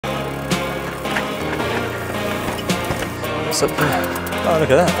What's up there? Oh, look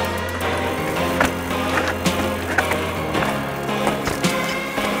at that.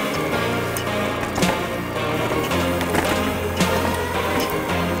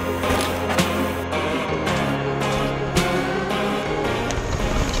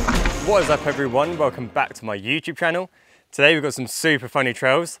 What is up everyone, welcome back to my YouTube channel. Today we've got some super funny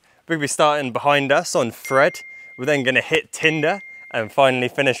trails. We're going to be starting behind us on Fred. We're then going to hit Tinder and finally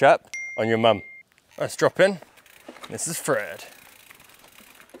finish up on your mum. Let's drop in. This is Fred.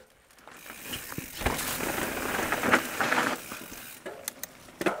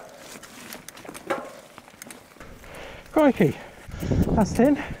 Crikey, that's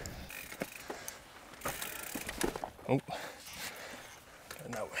tin. Oh, going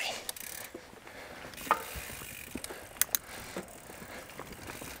that way.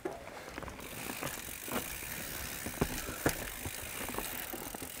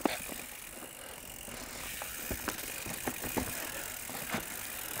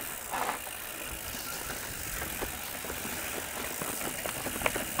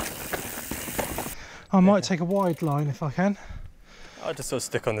 I might take a wide line if I can. I'll just sort of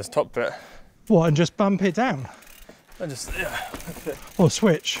stick on this top bit. What, and just bump it down? I just, yeah, or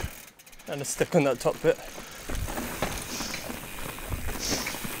switch? And just stick on that top bit.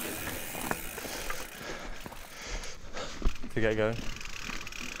 To get going.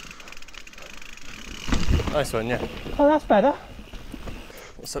 Nice one, yeah. Oh, that's better.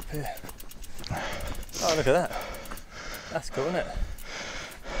 What's up here? Oh, look at that. That's cool, isn't it?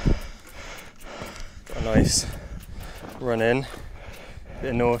 Got a nice run in,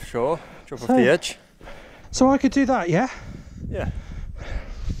 bit of North Shore, drop off the edge. So I could do that, yeah? Yeah.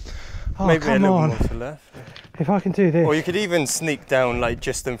 Oh, maybe a come little on. more to the left. If I can do this. Or you could even sneak down like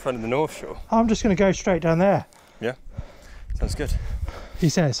just in front of the North Shore. I'm just going to go straight down there. Yeah, sounds good. He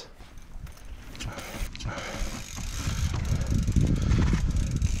says.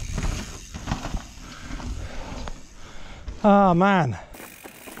 Ah, man.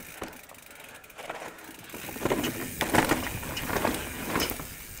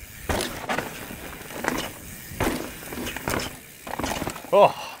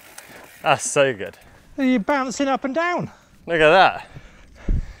 Oh, that's so good. Are you bouncing up and down? Look at that.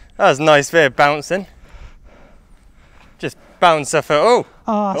 That was a nice bit of bouncing. Just bounce off it. Oh,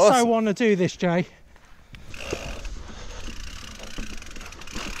 I awesome. so want to do this, Jay.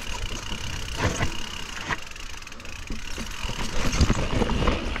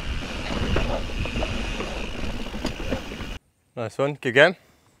 Nice one. Good game.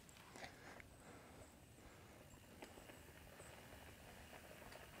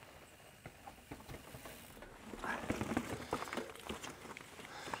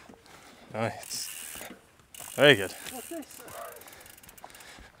 Nice. Very good. What's this?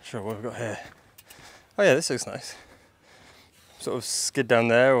 Sure, what we've got here. Oh yeah, this looks nice. Sort of skid down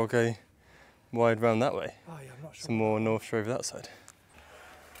there or go wide round that way. Oh, yeah, I'm not sure. Some more North Shore over that side.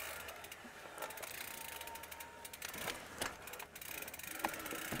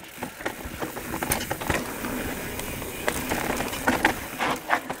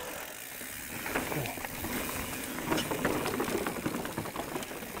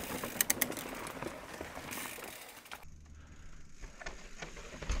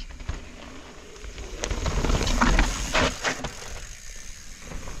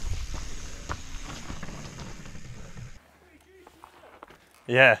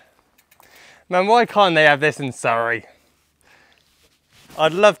 Yeah. Man, why can't they have this in Surrey?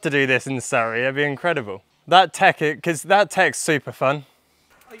 I'd love to do this in Surrey, it'd be incredible. That tech, because that tech's super fun.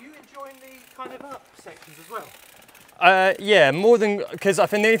 Are you enjoying the kind of up sections as well? Yeah, more than, because I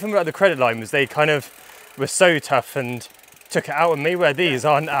think the only thing about the credit line was they kind of were so tough and took it out of me, where these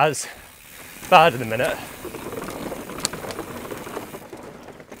aren't as bad at the minute.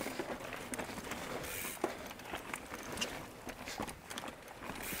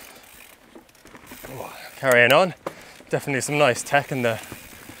 Carrying on, definitely some nice tech, and the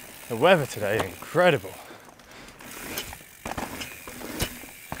weather today is incredible.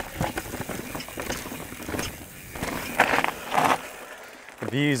 The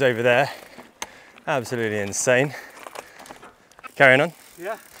views over there, absolutely insane. Carrying on?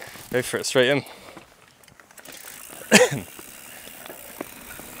 Yeah. Go for it, straight in.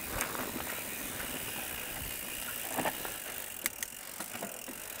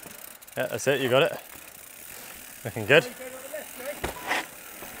 Yeah, that's it, you got it. Looking good.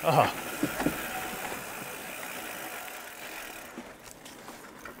 Oh.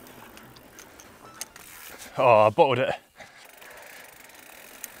 Oh, I bottled it.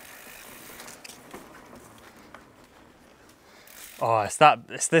 Oh,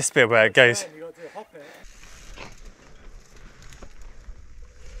 it's this bit where it goes.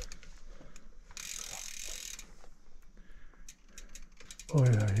 Oh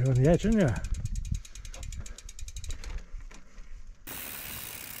yeah, you're on the edge, aren't you?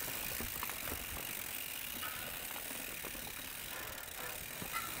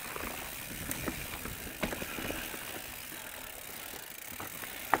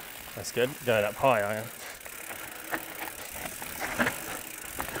 That's good. Going up high, I am.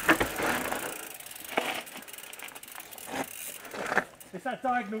 It's that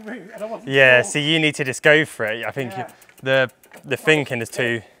diagonal route, and I wasn't Yeah, sure. so you need to just go for it. I think the thinking is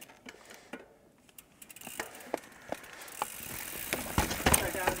too. Go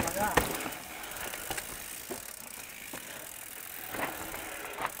down like that.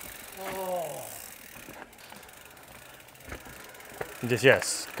 Oh. Just,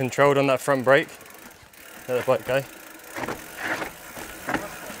 yes, controlled on that front brake. Let the bike go.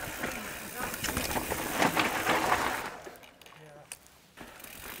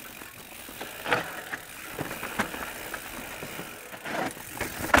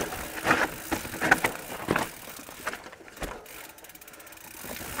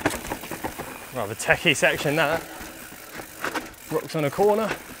 Rather techie section that. Rocks on a corner.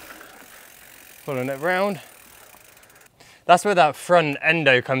 Pulling it round. That's where that front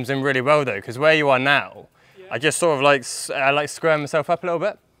endo comes in really well though, because where you are now, I just sort of like squaring myself up a little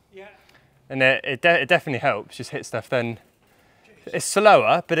bit. Yeah. And it definitely helps, just hit stuff then. It's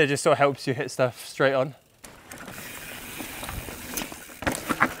slower, but it just sort of helps you hit stuff straight on.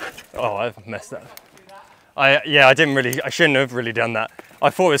 Oh, I've messed up. I shouldn't have really done that. I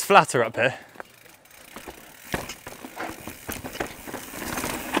thought it was flatter up here.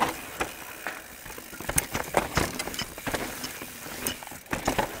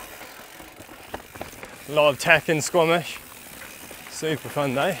 A lot of tech in Squamish. Super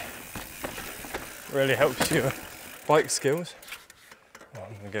fun day. Really helps your bike skills. Oh,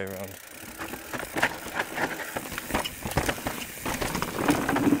 I'm gonna go around.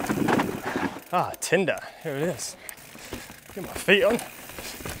 Ah, tinder, here it is. Get my feet on,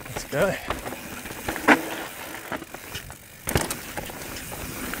 let's go.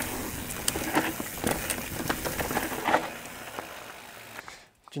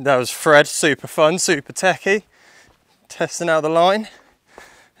 That was Fred, super fun, super techie, testing out the line.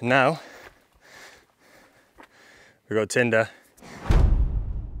 And now, we've got Tinder